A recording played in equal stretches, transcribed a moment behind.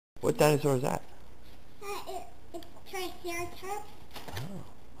What dinosaur is that? It's Triceratops. Oh.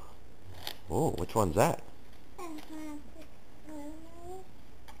 Oh, which one's that? Oh,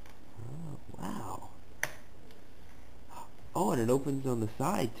 wow. Oh, and it opens on the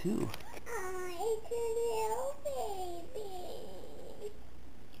side, too. Oh, it's a little baby.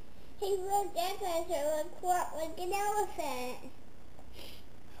 Hey, look, that dinosaur looks like an elephant.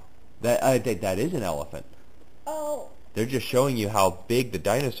 I think that is an elephant. Oh. They're just showing you how big the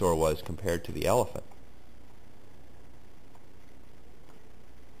dinosaur was compared to the elephant.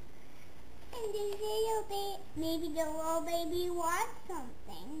 And the little baby, maybe the little baby wants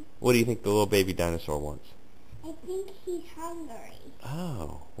something. What do you think the little baby dinosaur wants? I think he's hungry.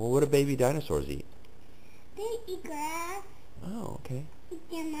 Oh, well, what do baby dinosaurs eat? They eat grass. Oh, okay. Like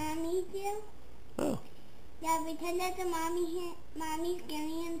their mommies do. Oh. Yeah, pretend that the mommy's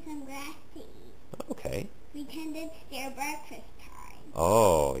giving him some grass to eat. Okay. Pretend it's their breakfast time.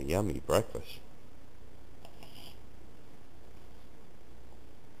 Oh, yummy breakfast.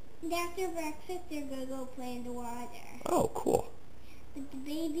 And after breakfast, they're gonna go play in the water. Oh, cool. But the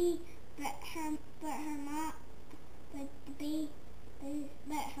baby, but her mom, but the baby,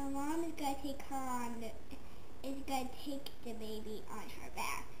 but her mom is gonna take her on is gonna take the baby on her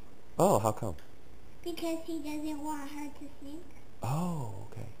back. Oh, how come? Because he doesn't want her to sink. Oh,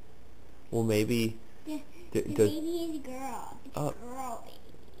 okay. Well, maybe... The does, baby is a girl. It's a girl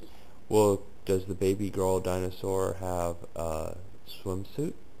baby. Well, does the baby girl dinosaur have a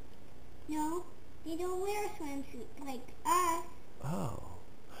swimsuit? No, they don't wear a swimsuit like us. Oh.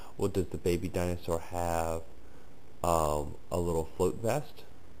 Well, does the baby dinosaur have a little float vest?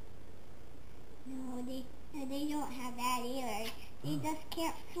 No, they don't have that either. They just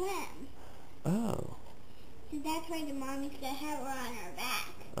can't swim. Oh. So that's why the mommy's gonna have her on her back.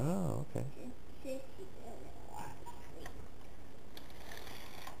 Oh, okay.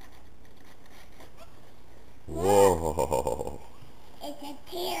 Whoa. It's a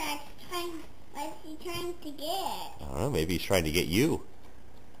T-Rex what's he trying to get? I don't know, maybe he's trying to get you.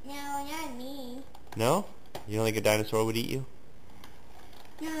 No, not me. No? You don't think a dinosaur would eat you?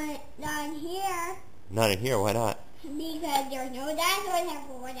 Not in here. Not in here, why not? Because there's no dinosaurs in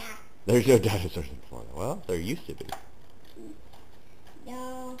Florida. There's no dinosaurs in Florida. Well, there used to be.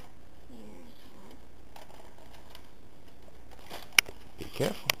 No. Be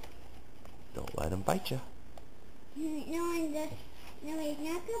careful. Don't let him bite you. No, he's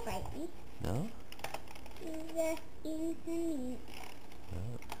not gonna bite me. No? He's just eating some meat. No.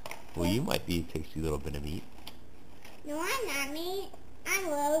 Well, you might be a tasty little bit of meat. No, I'm not meat. I'm a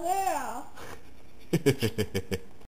little girl.